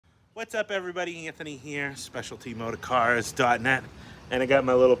What's up, everybody? Anthony here, specialtymotorcars.net, and I got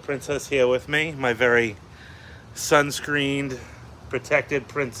my little princess here with me, my very sunscreened, protected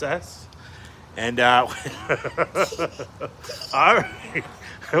princess. And all right,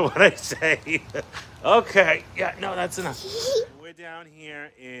 what'd I say? Okay, yeah, no, that's enough. We're down here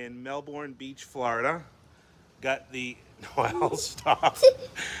in Melbourne Beach, Florida. Got the well, stop.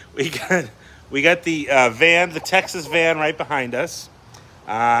 We got the van, the Texas van, right behind us.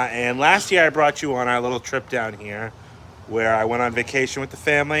 And last year I brought you on our little trip down here where I went on vacation with the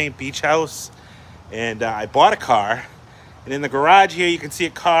family, beach house, and I bought a car. And in the garage here you can see a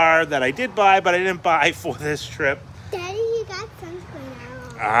car that I did buy, but I didn't buy for this trip. Daddy, you got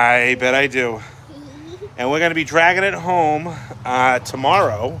sunscreen on. I bet I do. And we're going to be dragging it home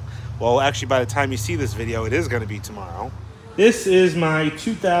tomorrow. Well, actually, by the time you see this video, it is going to be tomorrow. This is my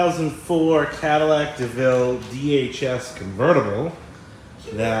 2004 Cadillac Deville DHS convertible.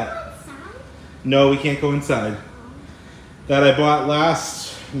 No, we can't go inside. That I bought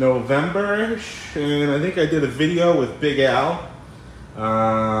last November-ish, and I think I did a video with Big Al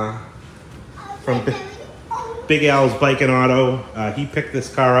from Big Al's Bike and Auto. He picked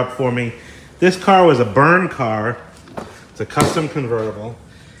this car up for me. This car was a burn car. It's a custom convertible,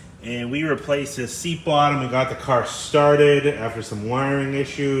 and we replaced his seat bottom and got the car started after some wiring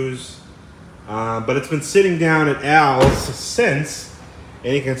issues. But it's been sitting down at Al's since.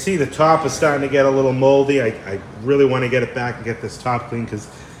 And you can see the top is starting to get a little moldy. I really want to get it back and get this top clean because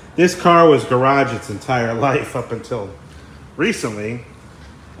this car was garage its entire life up until recently.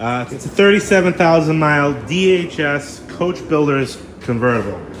 It's a 37,000 mile DHS Coach Builders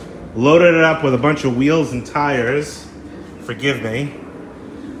convertible. Loaded it up with a bunch of wheels and tires, forgive me,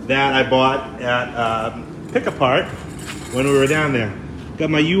 that I bought at Pick Apart when we were down there.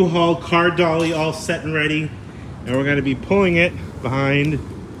 Got my U-Haul car dolly all set and ready, and we're going to be pulling it behind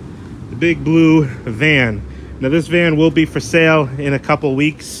the big blue van. Now this van will be for sale in a couple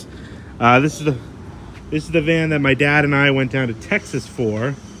weeks. This is the van that my dad and I went down to Texas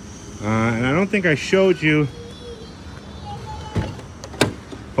for, and I don't think I showed you.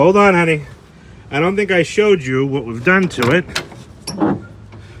 Hold on, honey. I don't think I showed you what we've done to it.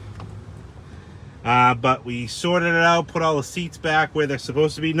 But we sorted it out, put all the seats back where they're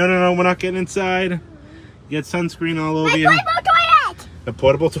supposed to be. No, we're not getting inside. You get sunscreen all over you. The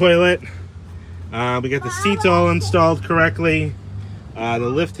portable toilet. We got the seats all installed correctly. The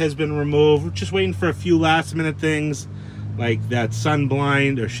lift has been removed. We're just waiting for a few last minute things like that sun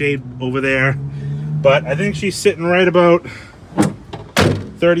blind or shade over there. But I think she's sitting right about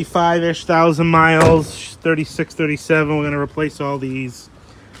 35-ish thousand miles, 36, 37. We're going to replace all these.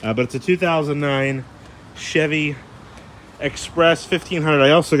 But it's a 2009 Chevy Express 1500. I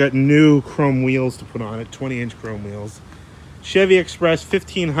also got new chrome wheels to put on it, 20-inch chrome wheels. Chevy Express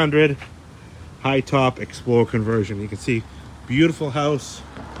 1500 high top Explorer conversion. You can see beautiful house,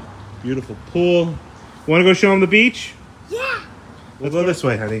 beautiful pool. Want to go show them the beach? Yeah. We'll go this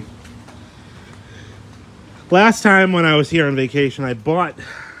way, honey. Last time when I was here on vacation, I bought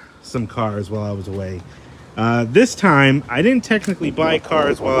some cars while I was away. This time, I didn't technically buy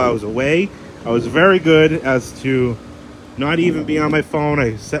cars while I was away. I was very good as to not even be on my phone.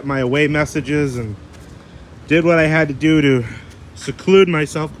 I set my away messages and did what I had to do to seclude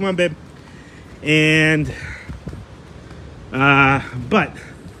myself. Come on, babe. And, but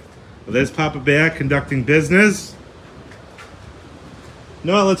there's Papa Bear conducting business.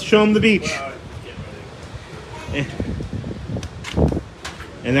 No, let's show him the beach.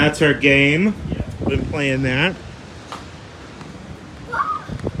 And that's our game. Been playing that.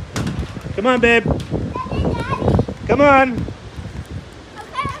 Come on, babe. Come on.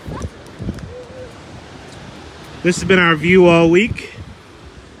 This has been our view all week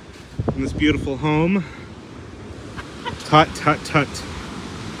in this beautiful home. Tut, tut, tut.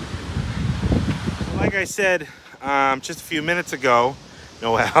 Like I said just a few minutes ago,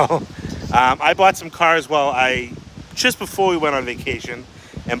 Noel, I bought some cars just before we went on vacation,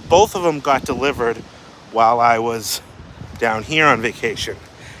 and both of them got delivered while I was down here on vacation.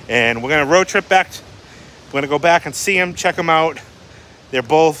 And we're going to road trip back. We're going to go back and see them, check them out. They're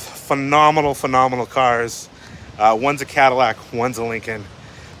both phenomenal cars. One's a Cadillac, one's a Lincoln.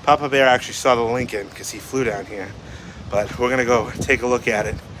 Papa Bear actually saw the Lincoln because he flew down here. But we're going to go take a look at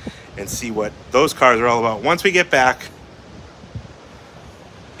it and see what those cars are all about once we get back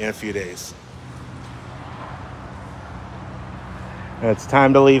in a few days. It's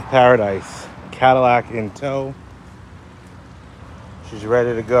time to leave paradise. Cadillac in tow. She's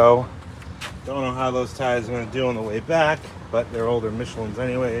ready to go. Don't know how those tires are going to do on the way back, but they're older Michelins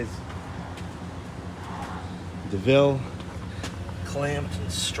anyways. Deville. clamped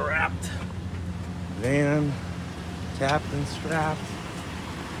and strapped. Van tapped and strapped.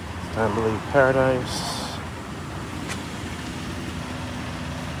 It's time to leave paradise.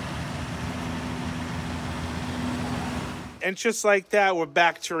 And just like that, we're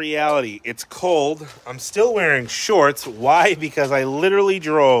back to reality. It's cold. I'm still wearing shorts. Why? Because I literally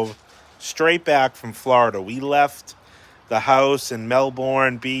drove straight back from Florida. We left the house in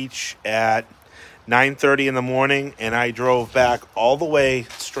Melbourne Beach at 9:30 in the morning, and I drove back all the way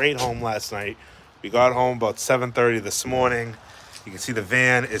straight home last night. We got home about 7:30 this morning. You can see the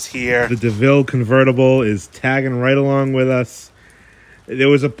van is here. The Deville convertible is tagging right along with us. There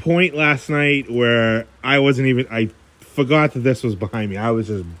was a point last night where I forgot that this was behind me. I was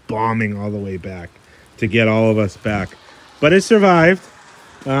just bombing all the way back to get all of us back. But it survived.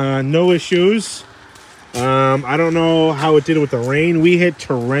 No issues. I don't know how it did with the rain. We hit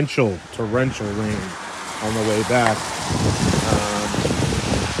torrential rain on the way back.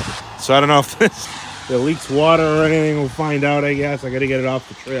 So I don't know if it leaks water or anything. We'll find out, I guess. I got to get it off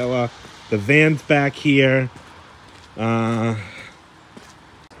the trailer. The van's back here.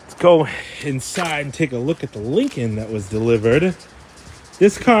 Go inside and take a look at the Lincoln that was delivered.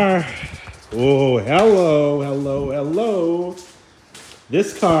 This car, oh, hello.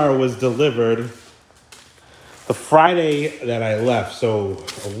 This car was delivered the Friday that I left, so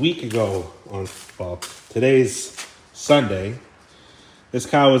a week ago today's Sunday. This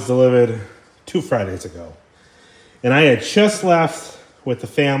car was delivered 2 Fridays ago. And I had just left with the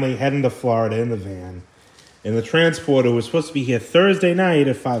family heading to Florida in the van. And the transporter was supposed to be here Thursday night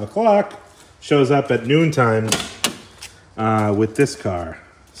at 5 o'clock. Shows up at noontime with this car.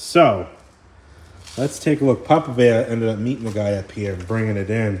 So, let's take a look. Papa Bear ended up meeting the guy up here and bringing it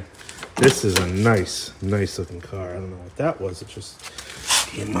in. This is a nice looking car. I don't know what that was. It just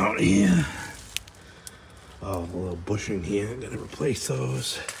came out here. Oh, a little bushing here. Gotta replace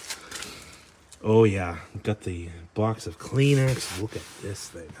those. Oh, yeah. Got the box of Kleenex. Look at this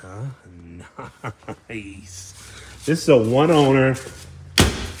thing, huh? Nice. This is a one-owner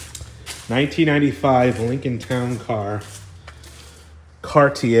 1995 Lincoln Town Car.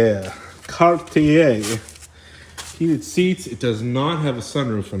 Cartier. Heated seats. It does not have a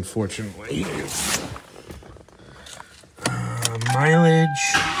sunroof, unfortunately. Mileage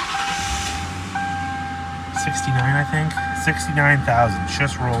 69, I think. 69,000.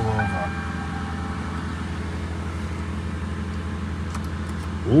 Just rolled over.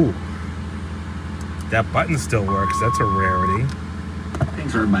 Ooh, that button still works. That's a rarity.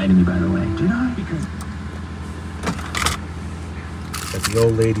 Thanks for reminding me, by the way. Do not, because... Got the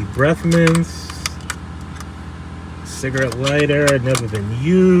old lady breath mints. Cigarette lighter, never been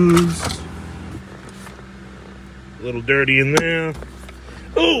used. A little dirty in there.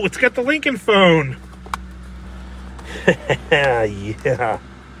 Oh, it's got the Lincoln phone. Yeah.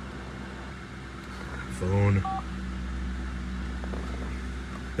 Phone.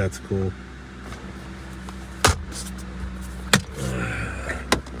 That's cool.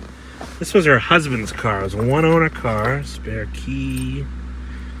 This was her husband's car. It was a one-owner car. Spare key.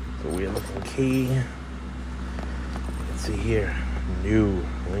 It's a weird-looking key. Let's see here. New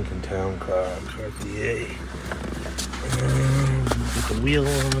Lincoln Town Car. Cartier. Put the wheel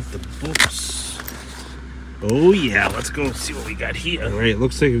on it. The books. Oh, yeah. Let's go see what we got here. All right.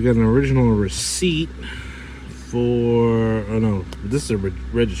 Looks like we got an original receipt for... Oh, no. This is a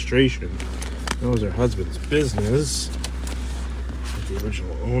registration. That was her husband's business. The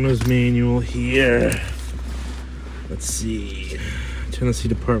original owner's manual here. Let's see. Tennessee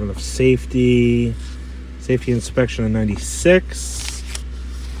Department of Safety. Safety inspection in 96.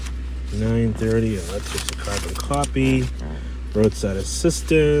 930. Oh, that's just a carbon copy. Roadside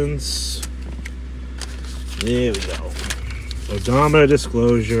assistance. There we go. Odometer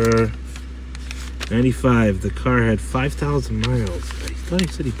disclosure. 95. The car had 5,000 miles. I thought he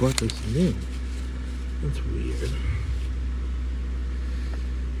said he bought this new. That's weird.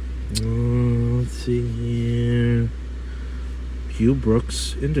 Let's see here. Hugh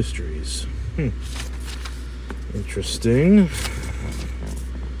Brooks Industries. Interesting.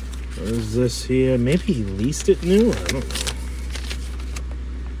 What is this here? Maybe he leased it new? I don't know.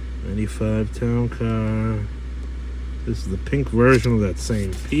 95 town car. This is the pink version of that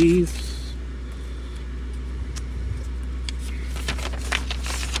same piece.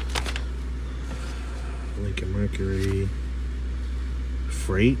 Lincoln Mercury.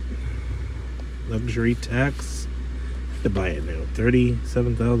 Freight. Luxury tax. To buy it now.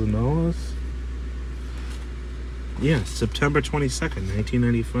 $37,000. Yeah, September 22nd,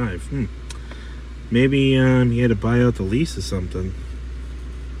 1995. Maybe he had to buy out the lease or something.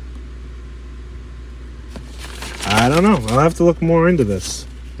 I don't know. I'll have to look more into this.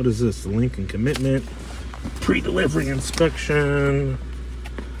 What is this? The Lincoln commitment, pre-delivery inspection.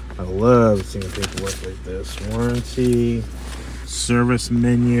 I love seeing paperwork like this. Warranty, service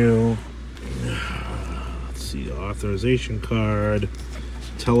menu. Let's see, authorization card,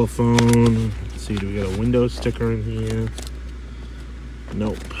 telephone. Let's see, do we got a window sticker in here?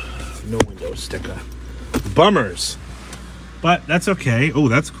 Nope, no window sticker. Bummers, but that's okay. Oh,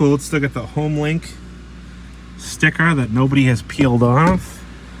 that's cool. It's still got the Home Link sticker that nobody has peeled off.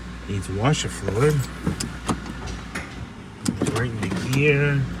 Needs washer fluid. Right into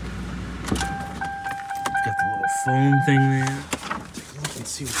gear. Got the little phone thing there. Take a look and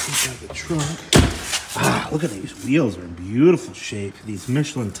see what's inside the trunk. Ah, look at these wheels. Are in beautiful shape. These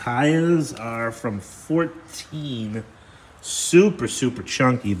Michelin tires are from 14. Super, super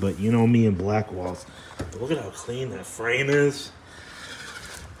chunky, but you know me and black walls. But look at how clean that frame is.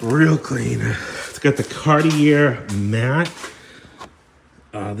 Real clean. It's got the Cartier matte.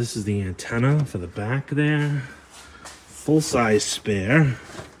 This is the antenna for the back there. Full-size spare.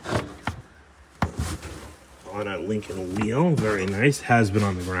 On a Lincoln wheel. Very nice. Has been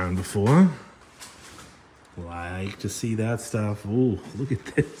on the ground before. Like to see that stuff. Oh, look at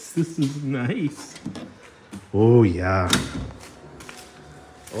this. This is nice. Oh, yeah.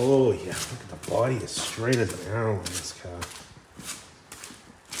 Oh, yeah. Look at the body. As straight as an arrow on this car.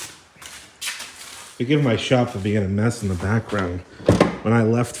 Forgive my shop for being a mess in the background. When I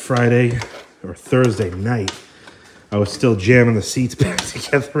left Friday or Thursday night, I was still jamming the seats back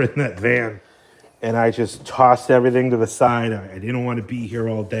together in that van. And I just tossed everything to the side. I didn't want to be here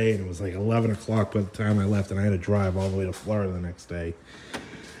all day. And it was like 11 o'clock by the time I left. And I had to drive all the way to Florida the next day.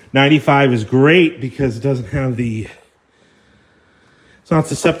 95 is great because it doesn't have the... It's not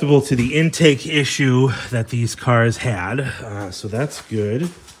susceptible to the intake issue that these cars had. So that's good.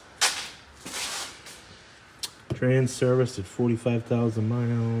 Trans serviced at 45,000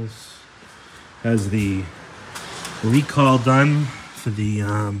 miles. Has the recall done for the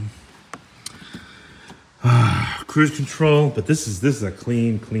cruise control, but this is a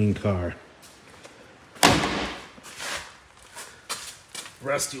clean car.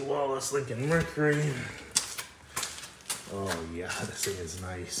 Rusty Wallace Lincoln Mercury. Oh yeah, this thing is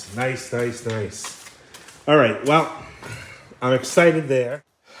nice. Nice. All right, well, I'm excited there.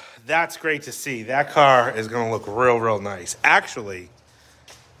 That's great to see. That car is going to look real nice. Actually,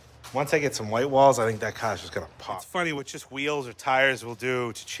 once I get some white walls, I think that car's just going to pop. It's funny what just wheels or tires will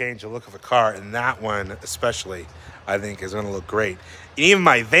do to change the look of a car, and that one especially, I think, is going to look great. And even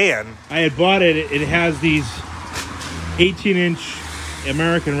my van, I had bought it. It has these 18-inch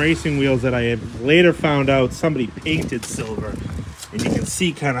American racing wheels that I had later found out somebody painted silver. And you can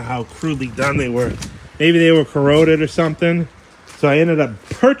see kind of how crudely done they were. Maybe they were corroded or something. So I ended up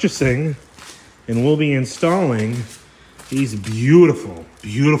purchasing, and we'll be installing, these beautiful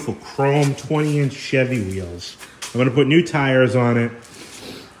chrome 20-inch Chevy wheels. I'm going to put new tires on it.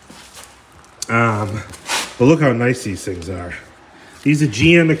 But look how nice these things are. These are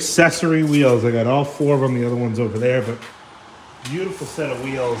GM accessory wheels. I got all four of them. The other one's over there, but beautiful set of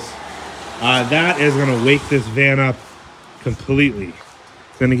wheels. That is going to wake this van up completely.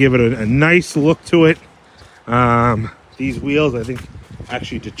 Going to give it a nice look to it. These wheels, I think,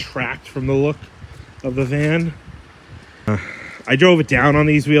 actually detract from the look of the van. I drove it down on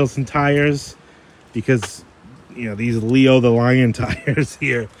these wheels and tires because, you know, these Leo the Lion tires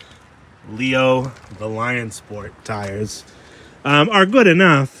here, Leo the Lion Sport tires, are good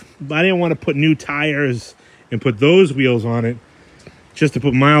enough, but I didn't want to put new tires and put those wheels on it just to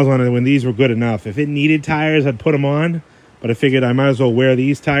put miles on it when these were good enough. If it needed tires, I'd put them on, but I figured I might as well wear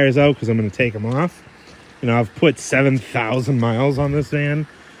these tires out because I'm going to take them off. You know, I've put 7,000 miles on this van.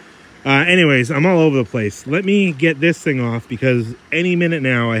 Anyways, I'm all over the place. Let me get this thing off because any minute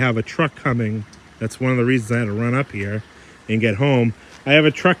now I have a truck coming. That's one of the reasons I had to run up here and get home. I have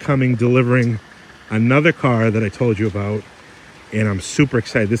a truck coming delivering another car that I told you about, and I'm super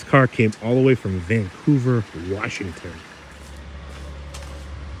excited. This car came all the way from Vancouver, Washington.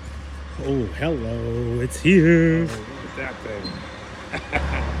 Oh, hello, it's here. Oh, look at that thing.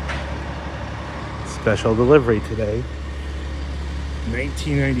 Special delivery today.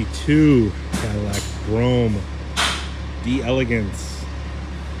 1992 Cadillac Brougham d'Elegance.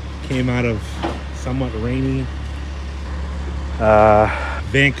 Came out of somewhat rainy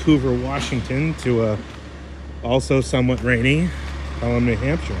Vancouver, Washington to also somewhat rainy Pelham, New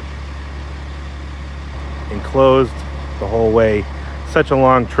Hampshire. Enclosed the whole way. Such a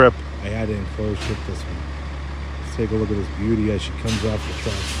long trip. I had to enclose ship this one. Let's take a look at this beauty as she comes off the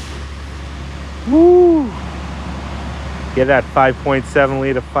truck. Woo! Get that 5.7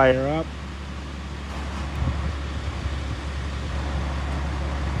 liter fire up.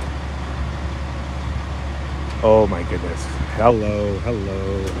 Oh my goodness. Hello,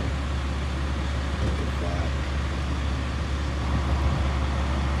 hello. Look at that.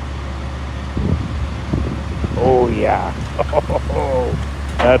 Oh yeah. Oh,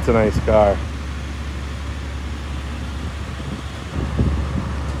 that's a nice car.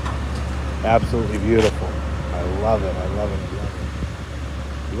 Absolutely beautiful. I love it. I love it. I love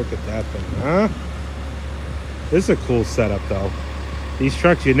it. Look at that thing, huh? This is a cool setup though. These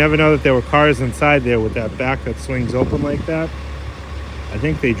trucks, you never know that there were cars inside there with that back that swings open like that. I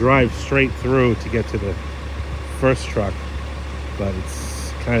think they drive straight through to get to the first truck, but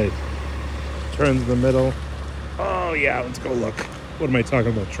it's kind of turns in the middle. Oh yeah, let's go look. What am I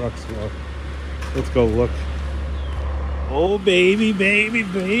talking about trucks for? Let's go look. Oh baby, baby,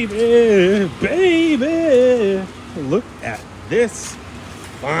 baby, baby. Look at this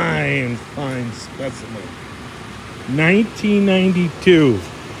fine, fine specimen. 1992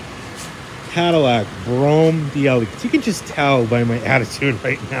 Cadillac Brougham DL. You can just tell by my attitude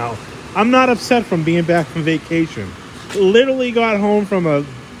right now. I'm not upset from being back from vacation. Literally got home from a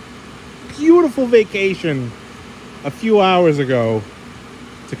beautiful vacation a few hours ago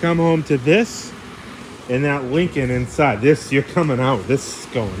to come home to this and that Lincoln inside. This, you're coming out. This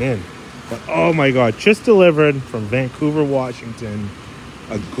is going in. But oh my God, just delivered from Vancouver, Washington.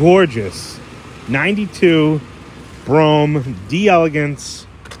 A gorgeous 92 Brougham D-Elegance,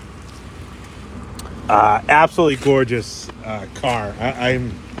 absolutely gorgeous car.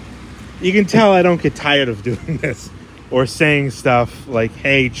 You can tell I don't get tired of doing this or saying stuff like,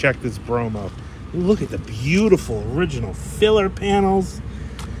 "Hey, check this Brougham out." Look at the beautiful original filler panels.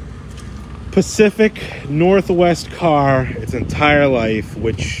 Pacific Northwest car its entire life,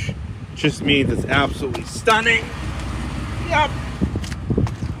 which just means it's absolutely stunning. Yep.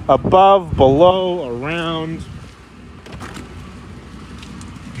 Above, below, around.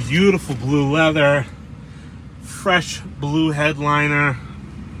 Beautiful blue leather, fresh blue headliner.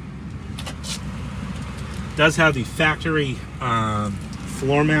 Does have the factory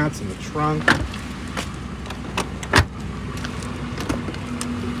floor mats in the trunk.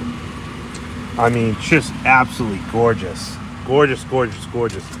 I mean, just absolutely gorgeous. Gorgeous, gorgeous,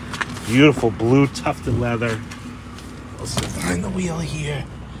 gorgeous. Beautiful blue tufted leather. Let's find the wheel here.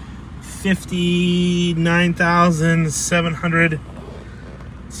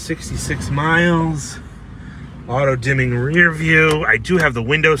 59,766 miles. Auto dimming rear view. I do have the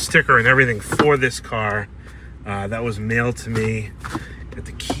window sticker and everything for this car. That was mailed to me. Got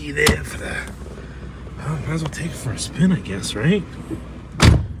the key there for the... Oh, might as well take it for a spin, I guess, right?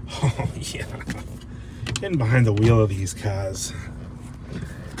 Oh, yeah. Getting behind the wheel of these cars.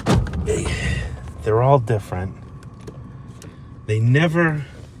 They're all different. They never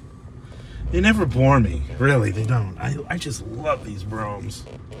bore me. Really, they don't. I just love these Broughams.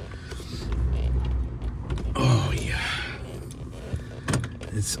 Oh, yeah.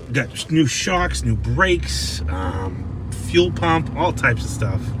 It's got new shocks, new brakes, fuel pump, all types of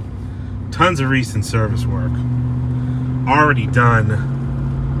stuff. Tons of recent service work. Already done.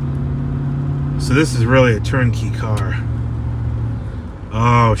 So this is really a turnkey car.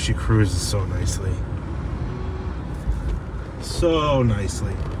 Oh, she cruises so nicely. So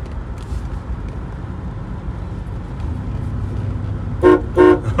nicely.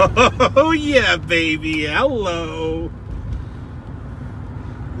 Oh yeah, baby. Hello.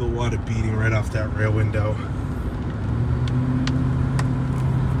 The water beating right off that rear window.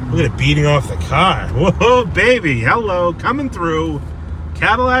 Look at it beating off the car. Whoa, baby. Hello. Coming through.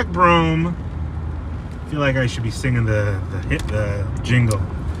 Cadillac Brougham. I feel like I should be singing the jingle.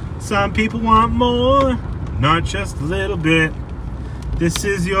 Some people want more, not just a little bit. This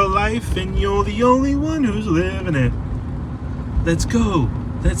is your life and you're the only one who's living it. Let's go.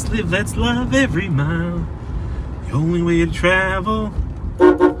 Let's live, let's love every mile. The only way to travel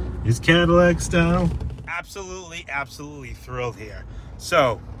is Cadillac style. Absolutely, absolutely thrilled here.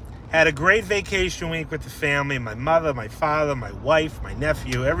 So, had a great vacation week with the family. My mother, my father, my wife, my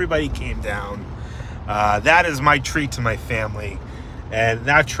nephew, everybody came down. That is my treat to my family. And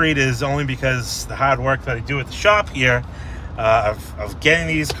that treat is only because the hard work that I do at the shop here, of getting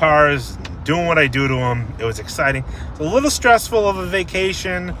these cars, doing what I do to them. It was exciting. It's a little stressful of a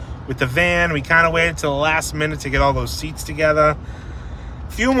vacation with the van. We kind of waited till the last minute to get all those seats together.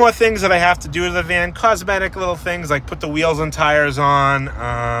 A few more things that I have to do to the van. Cosmetic little things like put the wheels and tires on.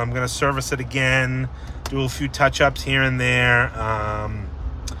 I'm going to service it again. Do a few touch-ups here and there. I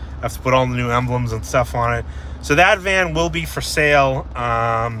have to put all the new emblems and stuff on it. So that van will be for sale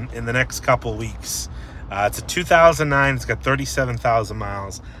in the next couple weeks. It's a 2009. It's got 37,000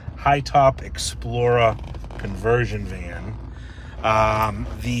 miles. High-top Explorer conversion van.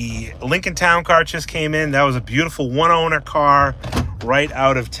 The Lincoln Town Car just came in. That was a beautiful one-owner car right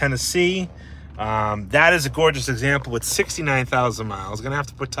out of Tennessee. That is a gorgeous example with 69,000 miles. Gonna have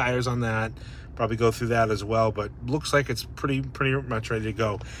to put tires on that. Probably go through that as well, but looks like it's pretty much ready to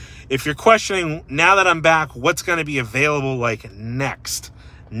go. If you're questioning, now that I'm back, what's gonna be available like next?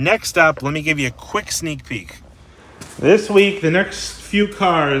 Next up, let me give you a quick sneak peek. This week, the next few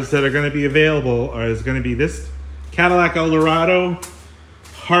cars that are gonna be available is gonna be this Cadillac Eldorado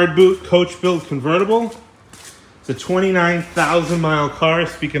hard boot coach build convertible. It's a 29,000 mile car.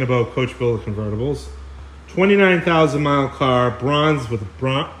 Speaking about coach build convertibles, 29,000 mile car, bronze with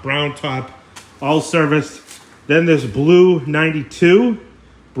a brown top, all serviced. Then there's blue 92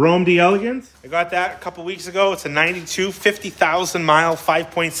 Brougham Elegance. I got that a couple weeks ago. It's a 92 50,000 mile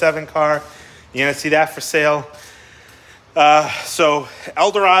 5.7 car. You're gonna see that for sale. So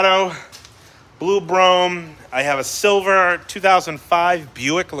Eldorado, blue Brougham. I have a silver 2005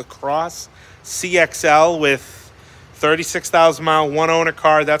 Buick LaCrosse CXL with 36,000 mile one owner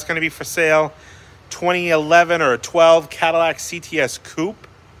car. That's going to be for sale. 2011 or 12 Cadillac CTS coupe,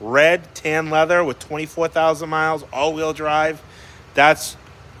 red tan leather with 24,000 miles, all-wheel drive. That's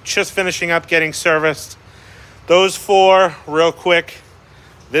just finishing up getting serviced. Those four, real quick.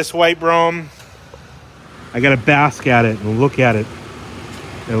 This white Brougham, I got to bask at it and look at it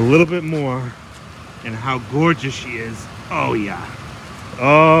a little bit more and how gorgeous she is. Oh yeah.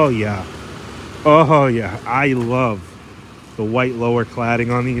 Oh yeah. Oh yeah. I love the white lower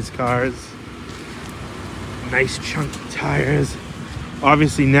cladding on these cars. Nice chunky tires.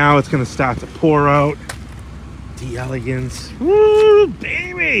 Obviously now it's gonna start to pour out. The elegance. Woo,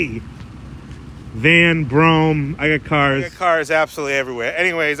 baby. Van, Brougham. I got cars. I got cars absolutely everywhere.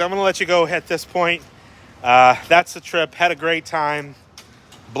 Anyways, I'm gonna let you go at this point. That's the trip. Had a great time.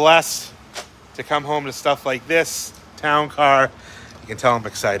 Blessed to come home to stuff like this town car. You can tell I'm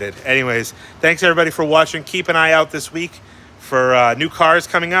excited. Anyways, thanks everybody for watching. Keep an eye out this week for new cars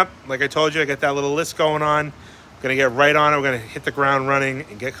coming up. Like I told you, I got that little list going on. I'm gonna get right on it. We're gonna hit the ground running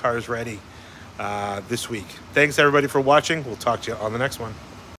and get cars ready this week. Thanks everybody for watching. We'll talk to you on the next one.